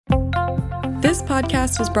This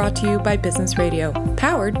podcast is brought to you by Business Radio,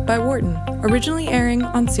 powered by Wharton, originally airing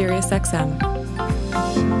on SiriusXM.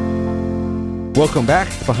 Welcome back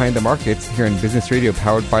to Behind the Markets here in Business Radio,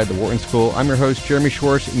 powered by the Wharton School. I'm your host, Jeremy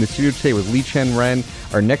Schwartz, in the studio today with Liqian Ren.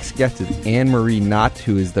 Our next guest is Anne-Marie Knott,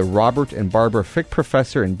 who is the Robert and Barbara Fick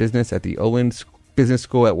Professor in Business at the Olin Business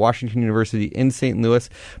School at Washington University in St. Louis.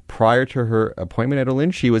 Prior to her appointment at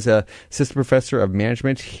Olin, she was a assistant professor of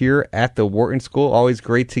management here at the Wharton School. Always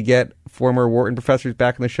great to get former Wharton professors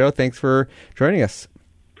back on the show. Thanks for joining us.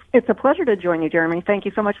 It's a pleasure to join you, Jeremy. Thank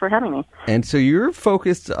you so much for having me. And so you're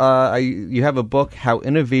focused, you have a book, How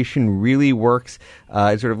Innovation Really Works,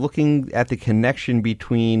 sort of looking at the connection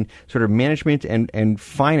between sort of management and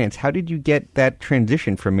finance. How did you get that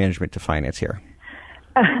transition from management to finance here?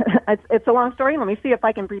 It's a long story. Let me see if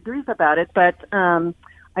I can be brief about it. But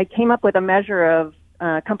I came up with a measure of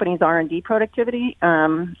companies' R&D productivity,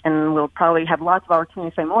 and we'll probably have lots of opportunity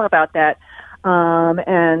to say more about that.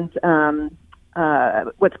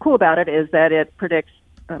 What's cool about it is that it predicts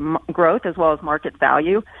growth as well as market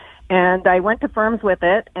value. And I went to firms with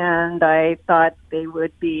it, and I thought they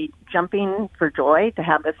would be jumping for joy to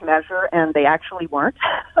have this measure, and they actually weren't.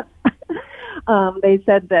 They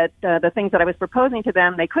said that the things that I was proposing to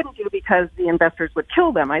them, they couldn't do because the investors would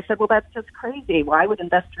kill them. I said, well, that's just crazy. Why would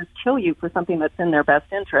investors kill you for something that's in their best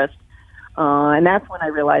interest? And that's when I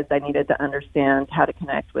realized I needed to understand how to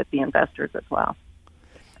connect with the investors as well.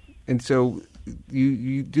 And so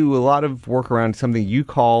you do a lot of work around something you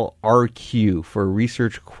call RQ, for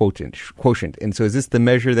research quotient. And so is this the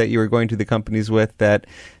measure that you were going to the companies with that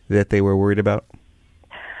they were worried about?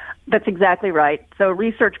 That's exactly right. So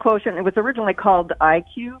research quotient, it was originally called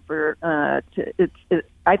IQ.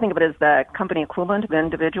 I think of it as the company equivalent of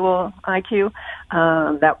individual IQ.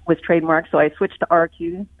 That was trademarked, so I switched to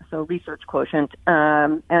RQ, so research quotient.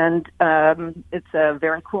 It's a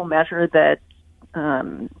very cool measure that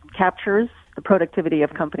captures the productivity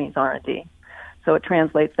of companies' R&D. So it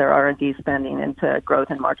translates their R&D spending into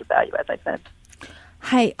growth and market value, as I said.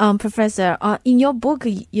 Hi, Professor. In your book,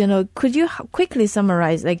 could you quickly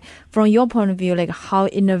summarize, from your point of view, how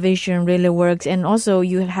innovation really works, and also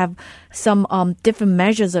you have some different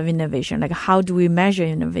measures of innovation, how do we measure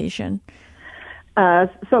innovation?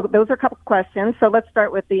 So those are a couple of questions. So let's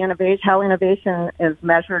start with the how innovation is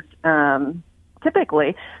measured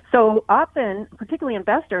typically. So often, particularly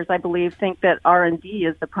investors, I believe, think that R&D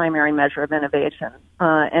is the primary measure of innovation,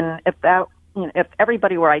 and if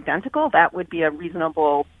everybody were identical, that would be a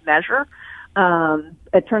reasonable measure.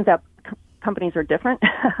 It turns out companies are different.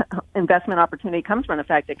 Investment opportunity comes from the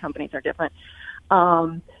fact that companies are different.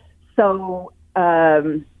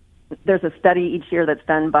 There's a study each year that's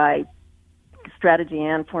done by Strategy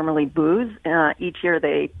and formerly Booz. Each year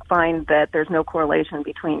they find that there's no correlation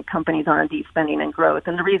between companies' R&D spending and growth.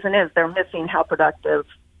 And the reason is they're missing how productive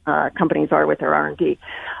companies are with their R&D.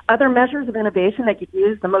 Other measures of innovation that get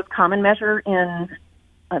used, the most common measure in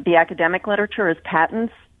the academic literature is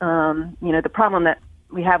patents. The problem that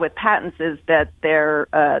we have with patents is that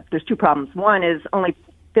there's two problems. One is only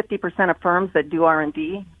 50% of firms that do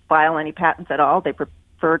R&D file any patents at all. They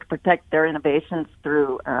prefer to protect their innovations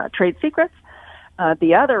through trade secrets.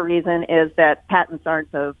 The other reason is that patents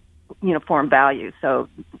aren't of uniform value. So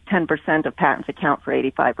 10% of patents account for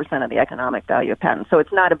 85% of the economic value of patents. So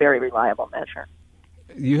it's not a very reliable measure.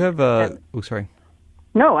 You have sorry.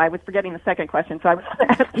 No, I was forgetting the second question, so I was going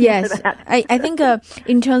to ask you for that. I think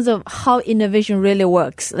in terms of how innovation really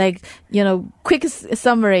works, quick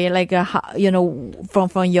summary,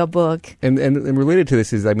 from your book. And related to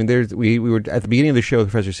this is, we were at the beginning of the show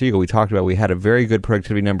with Professor Siegel, we talked about we had a very good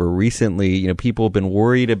productivity number recently. People have been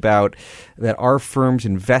worried about that. Are firms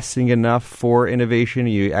investing enough for innovation?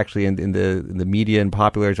 You actually in the media and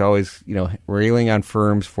popular is always railing on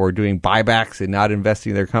firms for doing buybacks and not investing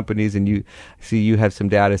in their companies. And you have some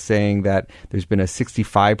data saying that there's been a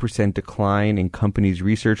 65% decline in companies'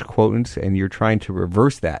 research quotients, and you're trying to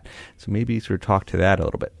reverse that. So maybe sort of talk to that a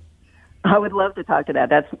little bit. I would love to talk to that.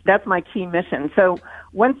 That's my key mission. So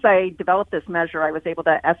once I developed this measure, I was able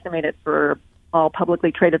to estimate it for all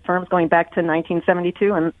publicly traded firms going back to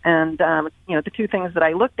 1972. And the two things that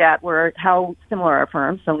I looked at were how similar are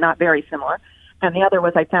firms, so not very similar. And the other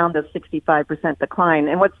was I found a 65% decline.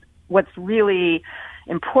 And what's really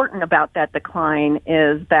important about that decline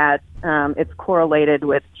is that it's correlated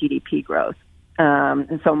with GDP growth.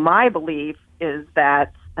 And so my belief is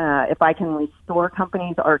that if I can restore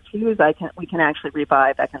companies' RQs, we can actually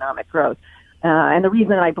revive economic growth. And the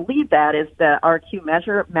reason I believe that is the RQ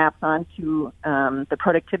measure maps onto the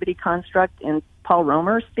productivity construct in Paul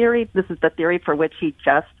Romer's theory. This is the theory for which he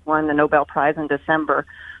just won the Nobel Prize in December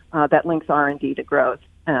that links R&D to growth.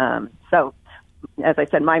 So as I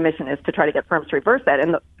said, my mission is to try to get firms to reverse that.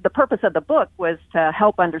 And the purpose of the book was to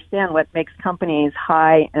help understand what makes companies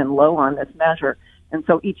high and low on this measure. And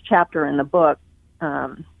so each chapter in the book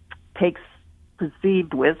takes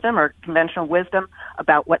perceived wisdom or conventional wisdom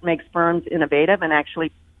about what makes firms innovative and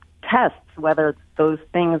actually tests whether those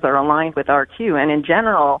things are aligned with RQ. And in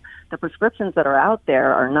general, the prescriptions that are out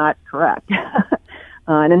there are not correct.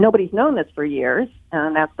 And nobody's known this for years,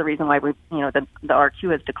 and that's the reason why the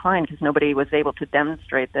RQ has declined, because nobody was able to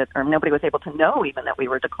demonstrate that, or nobody was able to know even that we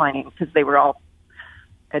were declining, because they were all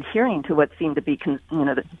adhering to what seemed to be,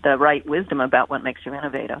 the right wisdom about what makes you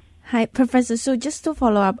innovative. Hi, Professor. So just to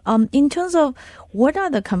follow up, in terms of what are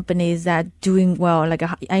the companies that doing well? Like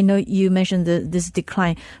I know you mentioned this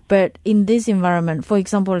decline, but in this environment, for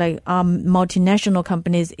example, like multinational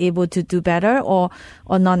companies able to do better or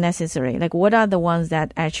not necessary? Like what are the ones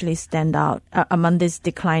that actually stand out among this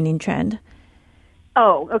declining trend?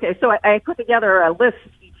 Oh, okay. So I put together a list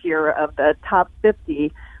each year of the top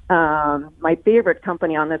 50. My favorite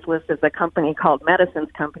company on this list is a company called Medicines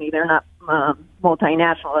Company. They're not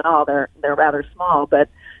multinational at all. They're rather small, but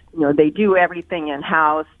they do everything in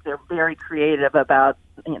house. They're very creative about.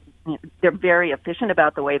 They're very efficient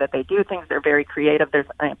about the way that they do things. They're very creative.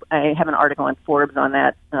 I have an article in Forbes on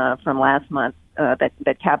that from last month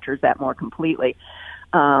that captures that more completely.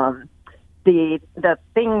 The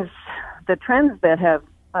trends that have.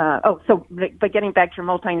 But getting back to your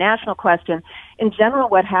multinational question, in general,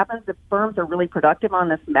 what happens if firms are really productive on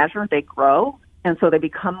this measure, they grow, and so they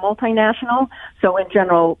become multinational. So in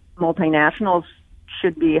general, multinationals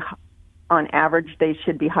should be, on average, they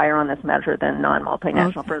should be higher on this measure than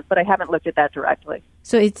non-multinational firms, but I haven't looked at that directly.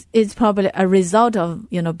 So it's probably a result of,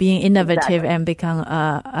 being innovative Exactly. and become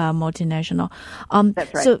a multinational.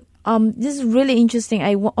 That's right. So this is really interesting.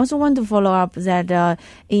 I also want to follow up that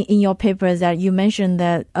in your paper that you mentioned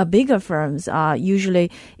that bigger firms usually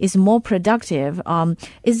is more productive.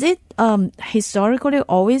 Is it historically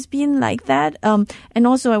always been like that? And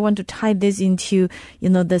also I want to tie this into,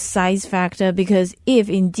 the size factor, because if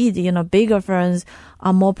indeed, bigger firms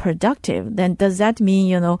are more productive, then does that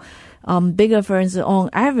mean, bigger firms on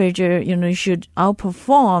average, should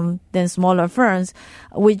outperform than smaller firms,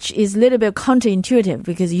 which is a little bit counterintuitive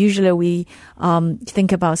because usually we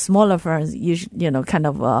think about smaller firms, kind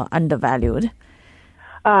of undervalued.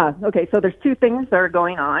 Okay, so there's two things that are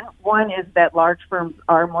going on. One is that large firms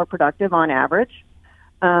are more productive on average,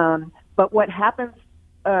 but what happens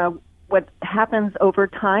over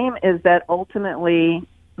time is that ultimately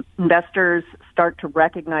investors start to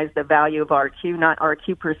recognize the value of RQ, not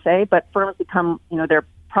RQ per se, but firms become, their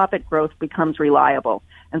profit growth becomes reliable,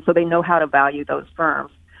 and so they know how to value those firms.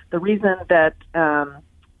 The reason that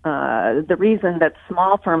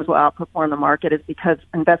small firms will outperform the market is because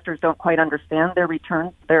investors don't quite understand their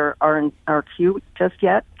returns, their RQ just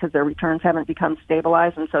yet, because their returns haven't become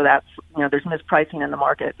stabilized, and so that's, there's mispricing in the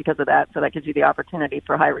market because of that, so that gives you the opportunity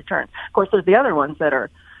for high returns. Of course, there's the other ones that are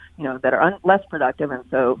less productive, and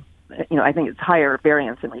so, I think it's higher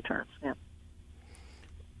variance in returns. Yeah.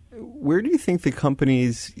 Where do you think the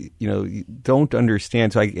companies, don't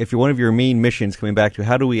understand? So if one of your main missions, coming back to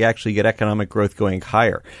how do we actually get economic growth going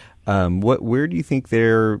higher, where do you think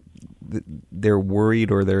they're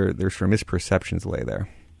worried or their sort of misperceptions lay there?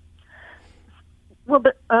 Well,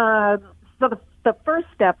 the first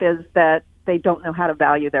step is that they don't know how to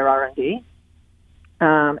value their R&D.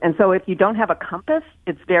 And so if you don't have a compass,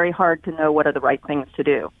 it's very hard to know what are the right things to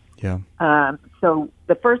do. Yeah. So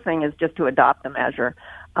the first thing is just to adopt the measure.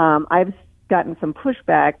 I've gotten some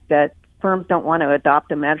pushback that firms don't want to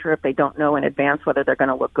adopt a measure if they don't know in advance whether they're going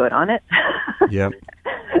to look good on it. Yep.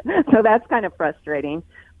 So that's kind of frustrating.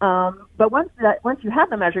 But once you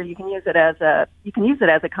have the measure, you can use it as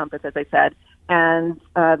a compass, as I said. And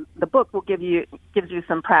the book gives you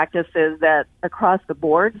some practices that across the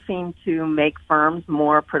board seem to make firms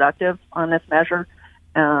more productive on this measure,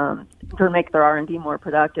 to make their R&D more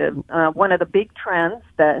productive. One of the big trends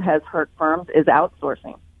that has hurt firms is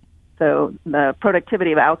outsourcing. So the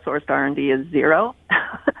productivity of outsourced R&D is 0.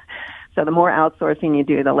 So the more outsourcing you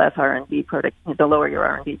do, the the lower your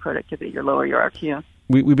R&D productivity, the lower your RQ.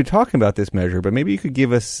 We've been talking about this measure, but maybe you could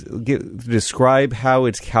describe how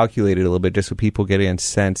it's calculated a little bit, just so people get a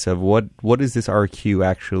sense of what does this RQ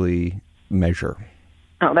actually measure?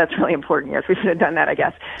 Oh, that's really important. Yes, we should have done that, I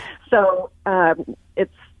guess. So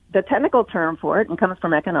it's the technical term for it, and comes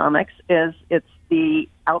from economics, is it's the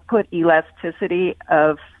output elasticity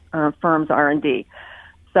of firms' R&D.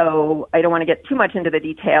 So I don't want to get too much into the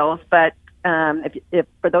details, but if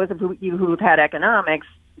for those of you who've had economics,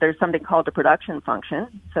 there's something called the production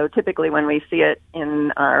function. So typically when we see it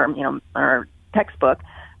in our textbook,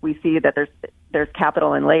 we see that there's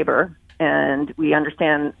capital and labor, and we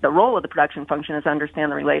understand the role of the production function is to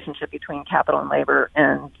understand the relationship between capital and labor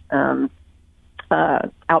and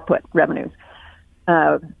output revenues.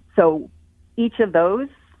 So each of those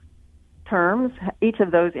terms, each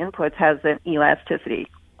of those inputs has an elasticity,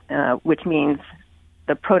 which means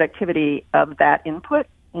the productivity of that input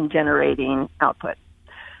in generating output.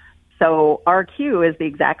 So RQ is the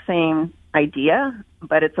exact same idea,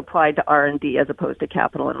 but it's applied to R&D as opposed to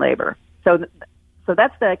capital and labor. So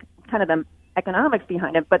that's the kind of the economics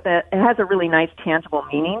behind it, but it has a really nice tangible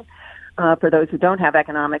meaning for those who don't have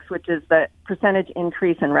economics, which is the percentage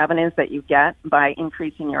increase in revenues that you get by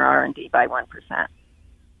increasing your R&D by 1%.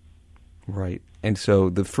 Right. And so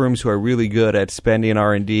the firms who are really good at spending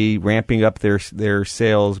R&D, ramping up their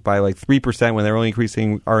sales by like 3% when they're only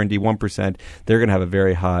increasing R&D 1%, they're going to have a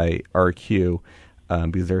very high RQ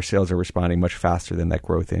because their sales are responding much faster than that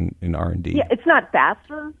growth in R&D. Yeah, it's not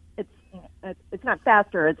faster. It's not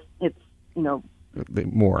faster. It's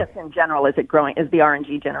more. Just in general, is it growing? Is the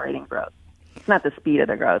R&D generating growth? It's not the speed of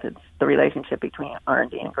the growth. It's the relationship between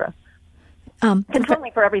R&D and growth.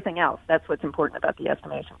 Controlling for everything else. That's what's important about the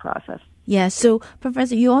estimation process. Yeah. So,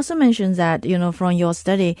 Professor, you also mentioned that, from your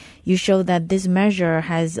study, you showed that this measure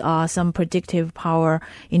has some predictive power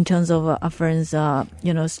in terms of a firm's,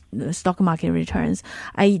 stock market returns.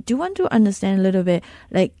 I do want to understand a little bit,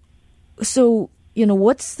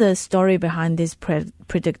 what's the story behind this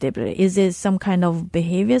predictability? Is it some kind of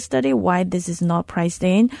behavior study, why this is not priced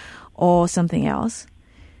in, or something else?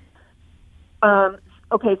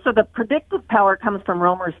 Okay, so the predictive power comes from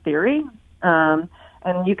Romer's theory, and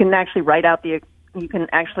you can actually write out.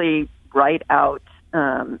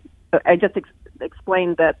 I just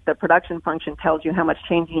explained that the production function tells you how much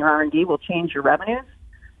changing your R&D will change your revenues.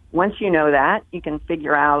 Once you know that, you can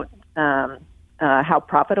figure out how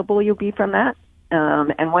profitable you'll be from that,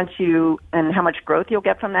 and how much growth you'll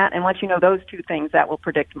get from that. And once you know those two things, that will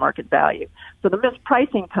predict market value. So the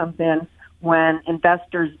mispricing comes in when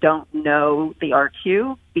investors don't know the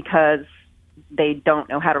RQ because they don't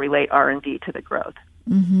know how to relate R&D to the growth.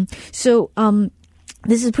 Mm-hmm. So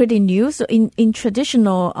this is pretty new. So in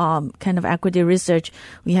traditional kind of equity research,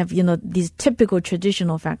 we have, these typical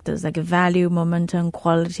traditional factors like value, momentum,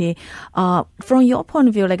 quality. From your point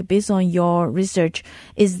of view, like based on your research,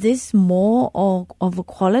 is this more of a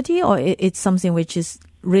quality or it's something which is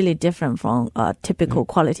really different from a typical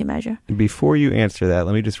quality measure? Before you answer that,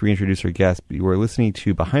 let me just reintroduce our guest. You are listening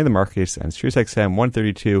to Behind the Markets on SiriusXM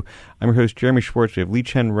 132. I'm your host, Jeremy Schwartz. We have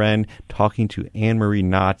Liqian Ren talking to Anne-Marie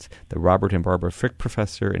Knott, the Robert and Barbara Frick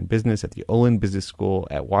Professor in Business at the Olin Business School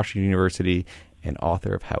at Washington University and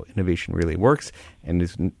author of How Innovation Really Works. And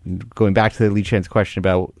is going back to Liqian's question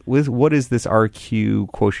about what is this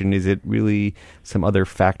RQ quotient? Is it really some other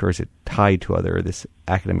factor? Is it tied to this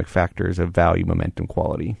academic factors of value, momentum,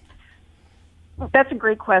 quality? That's a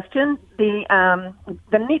great question. The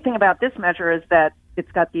neat thing about this measure is that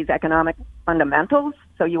it's got these economic fundamentals,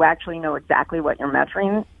 so you actually know exactly what you're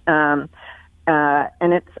measuring, and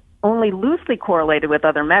it's only loosely correlated with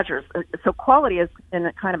other measures. So quality is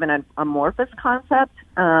kind of an amorphous concept,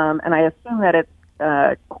 and I assume that it's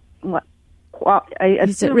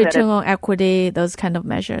is it return on equity, those kind of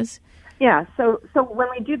measures? Yeah. So when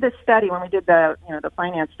we did this study, when we did the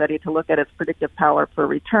finance study to look at its predictive power for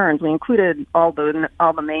returns, we included all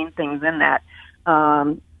the main things in that,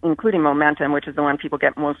 including momentum, which is the one people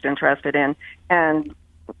get most interested in. And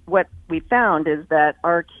what we found is that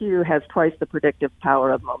RQ has twice the predictive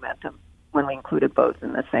power of momentum when we included both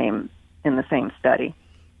in the same study.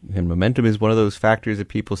 And momentum is one of those factors that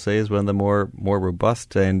people say is one of the more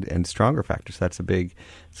robust and stronger factors. That's a big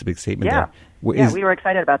statement there. We were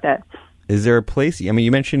excited about that. Is there a place,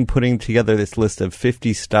 you mentioned putting together this list of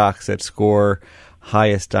 50 stocks that score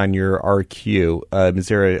highest on your RQ. Is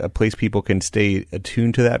there a place people can stay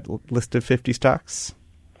attuned to that list of 50 stocks?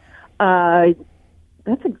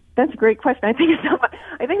 That's a great question. I think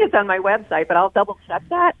it's on my website, but I'll double check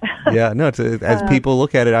that. Yeah, no. As people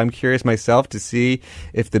look at it, I'm curious myself to see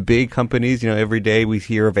if the big companies. Every day we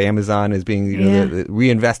hear of Amazon as being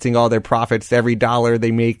reinvesting all their profits. Every dollar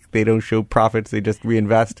they make, they don't show profits; they just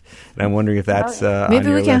reinvest. And I'm wondering if that's maybe on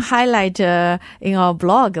we your can list. Highlight in our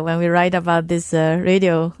blog when we write about this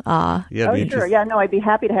radio. Sure. Yeah, no, I'd be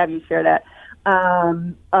happy to have you share that.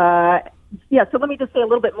 So let me just say a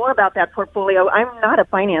little bit more about that portfolio. I'm not a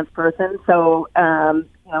finance person, so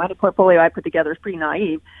any portfolio I put together is pretty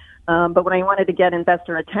naive. But when I wanted to get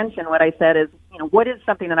investor attention, what I said is, what is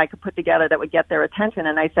something that I could put together that would get their attention?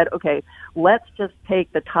 And I said, okay, let's just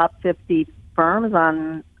take the top 50 firms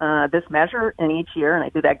on this measure in each year, and I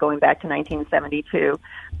do that going back to 1972.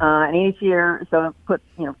 And each year, so put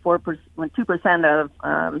 2% of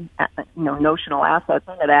notional assets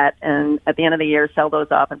into that, and at the end of the year, sell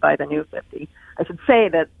those off and buy the new 50. I should say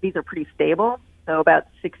that these are pretty stable. So about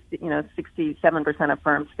 67% of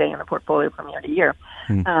firms stay in the portfolio from year to year.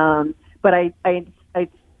 But I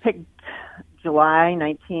picked July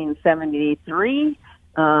 1973.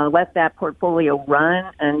 Let that portfolio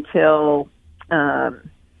run until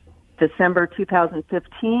December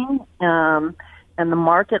 2015, and the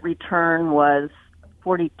market return was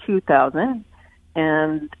 42,000.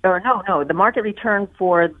 The market return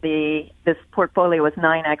for this portfolio was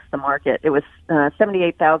 9x the market. It was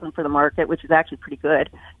 78,000 for the market, which is actually pretty good,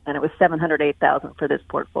 and it was 708,000 for this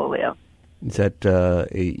portfolio. Is that a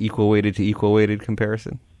equal weighted to equal weighted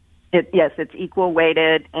comparison? Yes, it's equal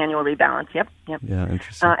weighted annual rebalance. Yep. Yeah,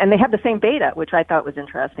 interesting. And they have the same beta, which I thought was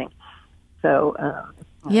interesting. So.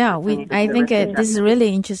 I think this is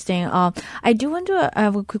really interesting. I do want to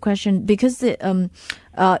have a quick question because in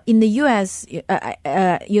the U.S.,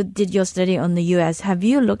 you did your study on the U.S. Have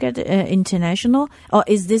you looked at international, or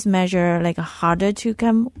is this measure like harder to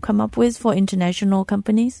come up with for international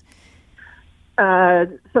companies?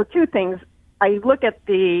 So two things. I look at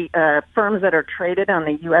the firms that are traded on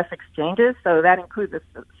the U.S. exchanges, so that includes a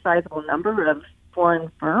sizable number of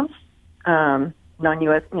foreign firms,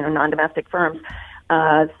 non-U.S., non-domestic firms.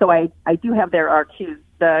 So I do have their RQs.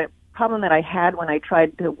 The problem that I had when I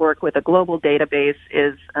tried to work with a global database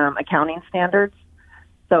is accounting standards.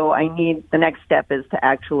 So the next step is to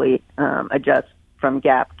actually adjust from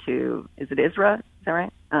GAAP to, is it ISRA? Is that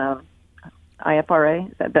right?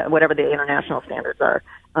 IFRA, whatever the international standards are.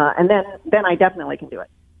 And then I definitely can do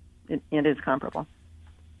it. It is comparable.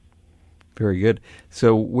 Very good.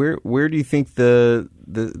 So where do you think the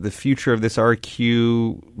future of this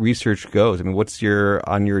RQ research goes? I mean, what's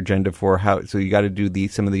on your agenda for how? So you got to do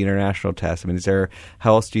some of the international tests. I mean,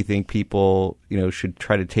 how else do you think people should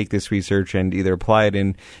try to take this research and either apply it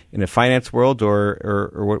in a finance world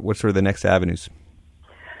or what's sort of the next avenues?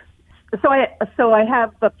 So I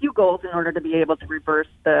have a few goals in order to be able to reverse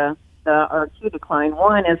the RQ decline.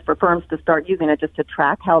 One is for firms to start using it just to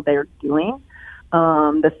track how they're doing.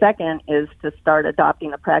 The second is to start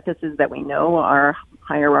adopting the practices that we know are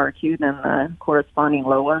higher RQ than the corresponding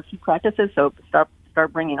low RQ practices. So start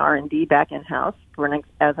bringing R&D back in-house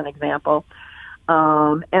as an example.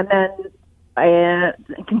 And then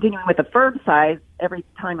continuing with the firm size, every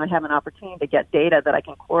time I have an opportunity to get data that I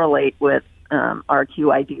can correlate with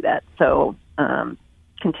RQ, I do that. So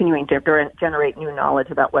continuing to generate new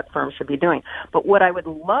knowledge about what firms should be doing. But what I would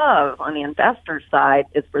love on the investor side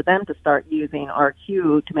is for them to start using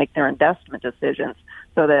RQ to make their investment decisions,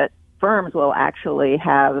 so that firms will actually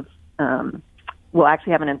have an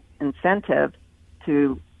incentive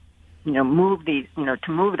to move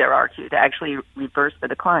their RQ to actually reverse the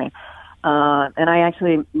decline. And I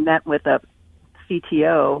actually met with a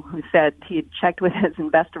CTO who said he had checked with his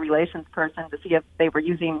investor relations person to see if they were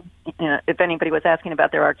using, if anybody was asking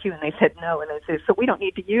about their RQ, and they said no, and they said, so we don't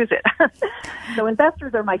need to use it. So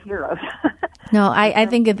investors are my heroes. No, I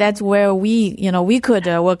think that's where we could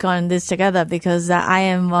work on this together, because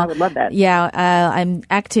I would love that. Yeah, I'm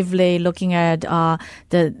actively looking at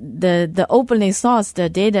the openly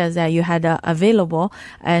sourced data that you had available,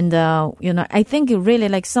 and I think really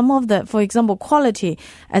like some of the, for example, quality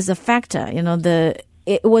as a factor.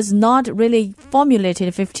 It was not really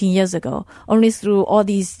formulated 15 years ago, only through all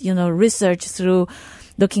these, research, through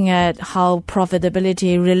looking at how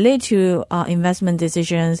profitability relate to investment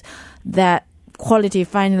decisions, that quality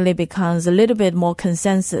finally becomes a little bit more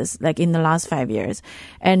consensus, like in the last 5 years.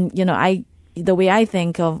 And, the way I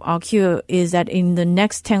think of RQ is that in the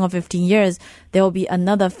next 10 or 15 years, there will be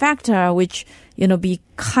another factor which, be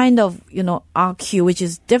kind of, RQ, which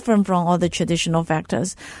is different from all the traditional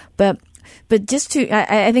factors. But just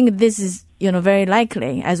I think this is, very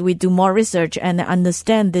likely as we do more research and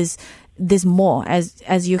understand this more.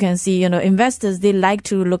 As you can see, investors, they like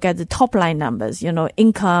to look at the top line numbers,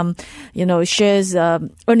 income, shares,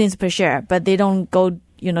 earnings per share, but they don't go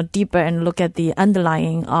deeper and look at the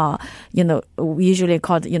underlying, we usually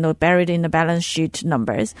called, buried in the balance sheet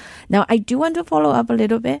numbers. Now, I do want to follow up a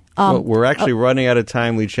little bit. Well, we're actually running out of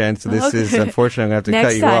time, Li Chen, so this is, unfortunately, I'm going to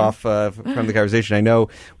have to cut you off from the conversation. I know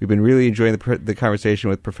we've been really enjoying the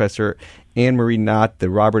conversation with Professor Anne-Marie Knott, the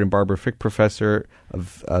Robert and Barbara Fick Professor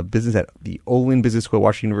of Business at the Olin Business School at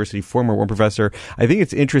Washington University, former Warren Professor. I think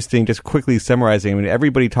it's interesting, just quickly summarizing, I mean,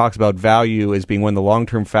 everybody talks about value as being one of the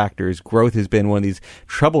long-term factors. Growth has been one of these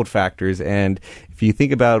troubled factors. And if you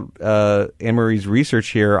think about Anne-Marie's research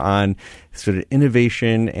here on sort of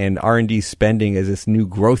innovation and R&D spending as this new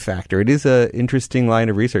growth factor, it is an interesting line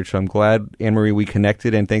of research. So I'm glad, Anne-Marie, we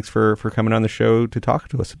connected, and thanks for coming on the show to talk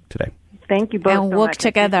to us today. Thank you both and so work much.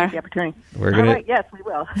 together. The opportunity. We're gonna, all right, yes, we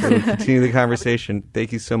will. We'll continue the conversation.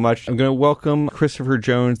 Thank you so much. I'm going to welcome Christopher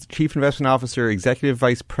Jones, Chief Investment Officer, Executive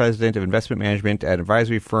Vice President of Investment Management at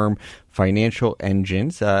advisory firm Financial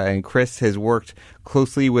Engines. And Chris has worked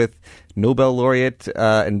closely with Nobel laureate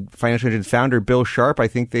and Financial Engines founder Bill Sharpe. I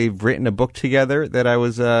think they've written a book together that I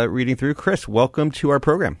was reading through. Chris, welcome to our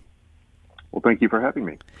program. Well, thank you for having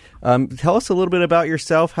me. Tell us a little bit about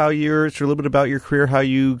yourself, a little bit about your career, how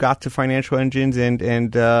you got to Financial Engines,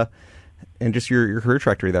 and just your career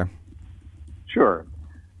trajectory there. Sure.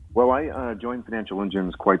 Well, I joined Financial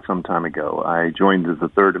Engines quite some time ago. I joined as the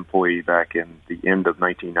third employee back in the end of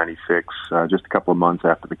 1996, just a couple of months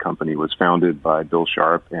after the company was founded by Bill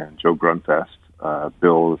Sharpe and Joe Grunfest.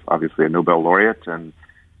 Bill is obviously a Nobel laureate and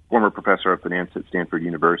former professor of finance at Stanford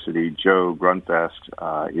University. Joe Grunfest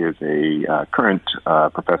is a current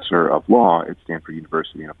professor of law at Stanford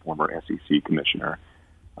University and a former SEC commissioner.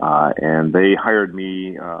 And they hired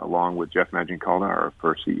me along with Jeff Maggioncalda, our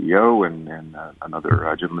first CEO, and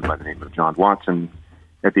another gentleman by the name of John Watson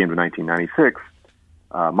at the end of 1996.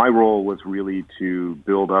 My role was really to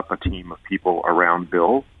build up a team of people around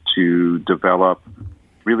Bill to develop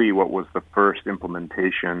really what was the first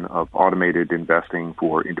implementation of automated investing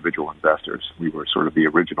for individual investors. We were sort of the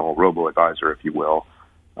original robo-advisor, if you will,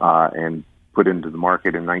 and put into the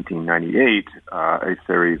market in 1998 a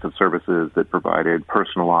series of services that provided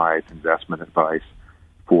personalized investment advice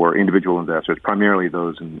for individual investors, primarily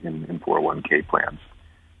those in 401k plans.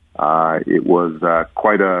 It was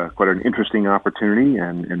quite an interesting opportunity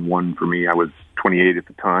and one for me. I was 28 at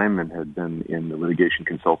the time and had been in the litigation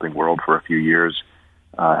consulting world for a few years,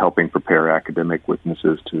 helping prepare academic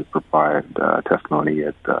witnesses to provide testimony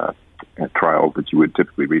at trials that you would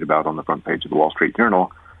typically read about on the front page of the Wall Street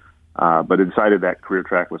Journal. But I decided that career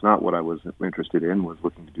track was not what I was interested in, was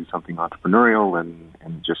looking to do something entrepreneurial, and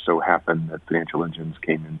it just so happened that Financial Engines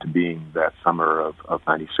came into being that summer of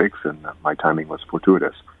 96, and my timing was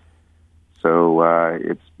fortuitous. So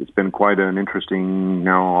it's been quite an interesting,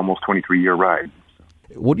 now almost 23-year ride.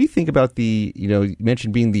 What do you think about you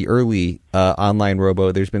mentioned being the early online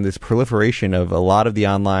robo. There's been this proliferation of a lot of the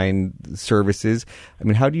online services. I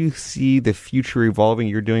mean, how do you see the future evolving?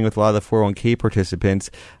 You're doing with a lot of the 401k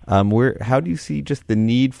participants. How do you see just the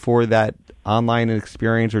need for that online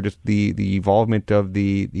experience, or just the evolvement of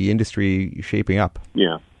the industry shaping up?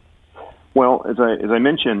 Yeah. Well, as I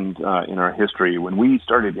mentioned in our history, when we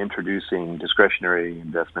started introducing discretionary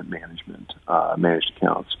investment management, managed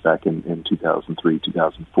accounts back in 2003,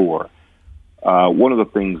 2004, one of the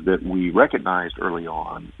things that we recognized early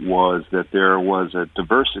on was that there was a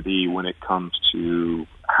diversity when it comes to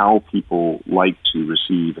how people like to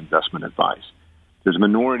receive investment advice. There's a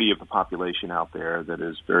minority of the population out there that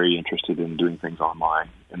is very interested in doing things online,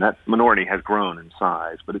 and that minority has grown in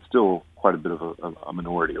size, but it's still quite a bit of a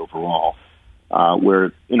minority overall,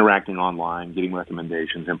 where interacting online, getting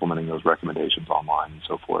recommendations, implementing those recommendations online and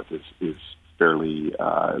so forth is fairly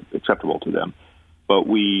acceptable to them. But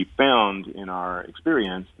we found in our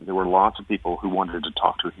experience that there were lots of people who wanted to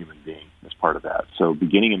talk to a human being as part of that. So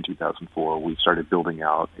beginning in 2004, we started building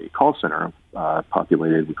out a call center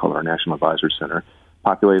populated, we call it our National Advisor Center,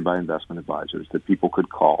 populated by investment advisors that people could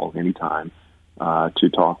call anytime to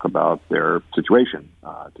talk about their situation,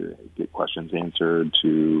 to get questions answered,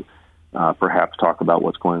 to perhaps talk about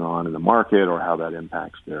what's going on in the market or how that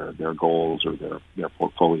impacts their goals or their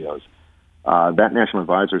portfolios. That National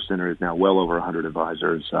Advisor Center is now well over 100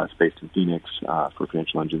 advisors. It's based in Phoenix for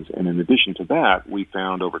Financial Engines. And in addition to that, we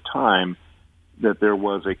found over time that there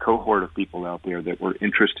was a cohort of people out there that were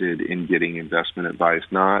interested in getting investment advice,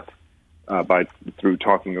 not through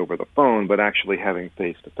talking over the phone, but actually having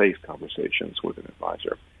face-to-face conversations with an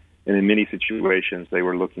advisor. And in many situations, they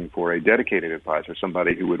were looking for a dedicated advisor,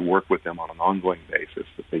 somebody who would work with them on an ongoing basis,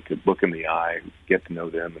 that they could look in the eye, get to know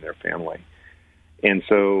them and their family. And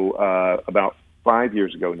so about 5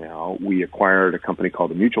 years ago now, we acquired a company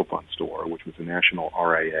called the Mutual Fund Store, which was a national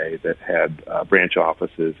RIA that had branch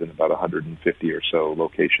offices in about 150 or so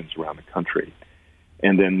locations around the country.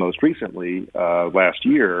 And then most recently, last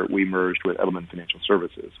year, we merged with Edelman Financial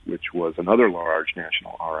Services, which was another large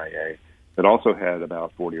national RIA that also had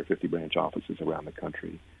about 40 or 50 branch offices around the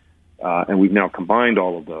country. And we've now combined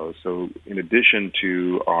all of those. So in addition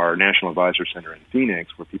to our National Advisor Center in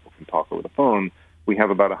Phoenix, where people can talk over the phone, we have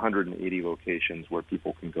about 180 locations where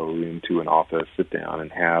people can go into an office, sit down,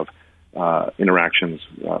 and have interactions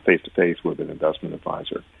face-to-face with an investment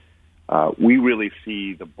advisor. We really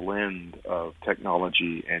see the blend of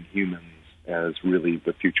technology and humans as really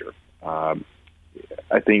the future.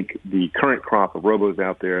 I think the current crop of robos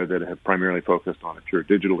out there that have primarily focused on a pure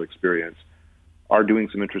digital experience are doing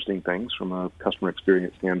some interesting things from a customer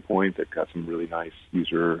experience standpoint. They've got some really nice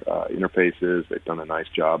user interfaces. They've done a nice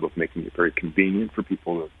job of making it very convenient for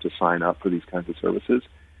people to sign up for these kinds of services.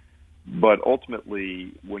 But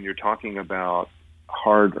ultimately, when you're talking about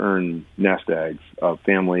hard-earned nest eggs of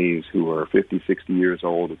families who are 50, 60 years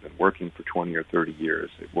old, have been working for 20 or 30 years,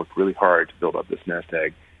 they've worked really hard to build up this nest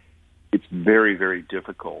egg, it's very, very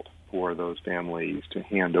difficult for those families to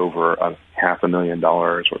hand over $500,000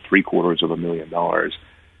 or $750,000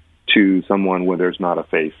 to someone where there's not a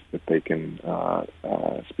face that they can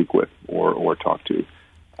speak with or talk to.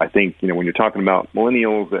 I think, when you're talking about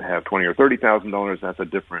millennials that have $20,000 or $30,000, that's a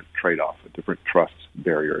different trade-off, a different trust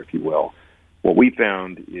barrier, if you will. What we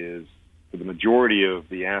found is for the majority of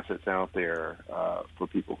the assets out there for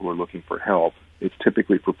people who are looking for help, it's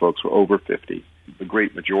typically for folks who are over 50. The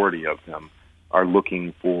great majority of them are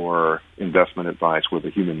looking for investment advice with a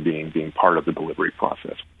human being part of the delivery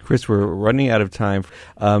process. Chris, we're running out of time.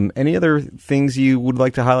 Any other things you would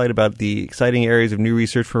like to highlight about the exciting areas of new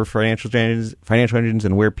research for financial engines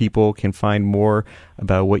and where people can find more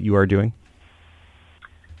about what you are doing?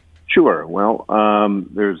 Sure. Well,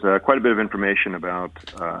 there's quite a bit of information about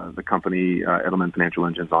the company Edelman Financial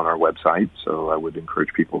Engines on our website, so I would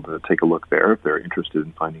encourage people to take a look there if they're interested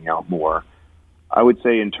in finding out more. I would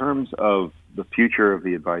say in terms of the future of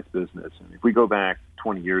the advice business, and if we go back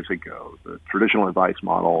 20 years ago, the traditional advice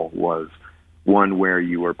model was one where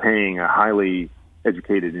you were paying a highly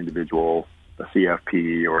educated individual, a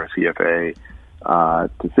CFP or a CFA,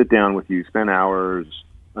 to sit down with you, spend hours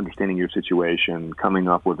understanding your situation, coming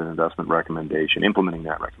up with an investment recommendation, implementing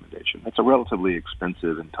that recommendation. That's a relatively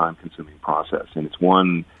expensive and time-consuming process, and it's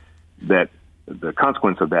one that the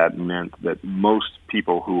consequence of that meant that most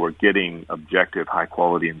people who were getting objective,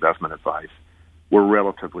 high-quality investment advice were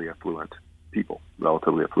relatively affluent people,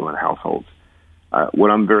 relatively affluent households.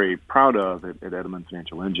 What I'm very proud of at Edelman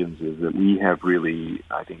Financial Engines is that we have really,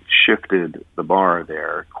 I think, shifted the bar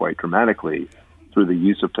there quite dramatically through the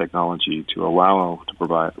use of technology to allow us to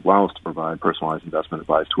provide personalized investment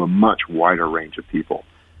advice to a much wider range of people.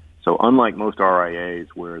 So unlike most RIAs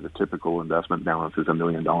where the typical investment balance is $1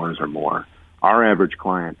 million or more, our average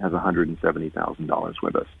client has $170,000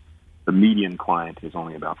 with us. The median client is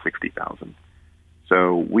only about $60,000.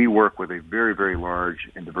 So we work with a very, very large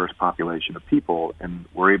and diverse population of people, and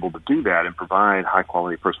we're able to do that and provide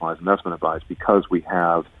high-quality personalized investment advice because we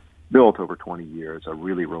have built over 20 years a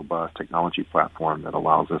really robust technology platform that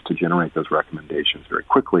allows us to generate those recommendations very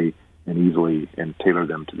quickly and easily and tailor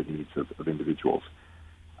them to the needs of individuals.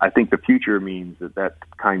 I think the future means that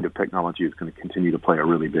kind of technology is going to continue to play a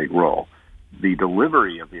really big role. The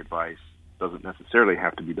delivery of the advice doesn't necessarily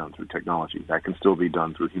have to be done through technology. That can still be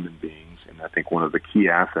done through human beings. And I think one of the key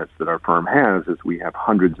assets that our firm has is we have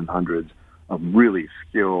hundreds and hundreds of really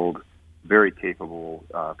skilled, very capable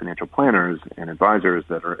financial planners and advisors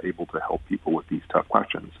that are able to help people with these tough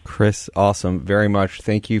questions. Chris, awesome. Very much.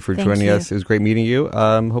 Thank you for joining us. It was great meeting you.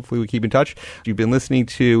 Hopefully we keep in touch. You've been listening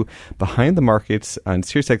to Behind the Markets on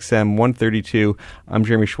SiriusXM 132. I'm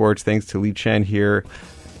Jeremy Schwartz. Thanks to Lee Chen here.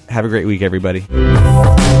 Have a great week, everybody.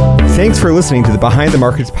 Thanks for listening to the Behind the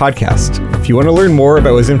Markets podcast. If you want to learn more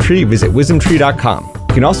about WisdomTree, visit wisdomtree.com.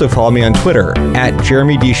 You can also follow me on Twitter at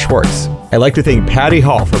Jeremy D. Schwartz. I'd like to thank Patty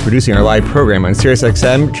Hall for producing our live program on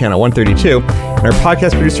SiriusXM channel 132 and our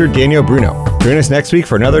podcast producer, Daniel Bruno. Join us next week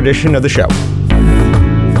for another edition of the show.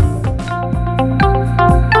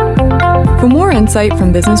 For more insight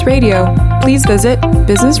from Business Radio, please visit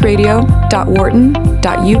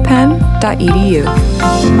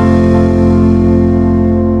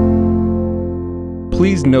businessradio.wharton.upenn.edu.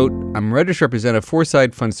 Please note, I'm registered representative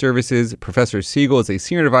Foreside Fund Services. Professor Siegel is a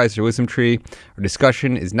senior advisor to WisdomTree. Our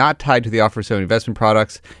discussion is not tied to the offer of investment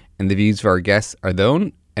products, and the views of our guests are their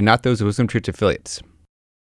own and not those of WisdomTree affiliates.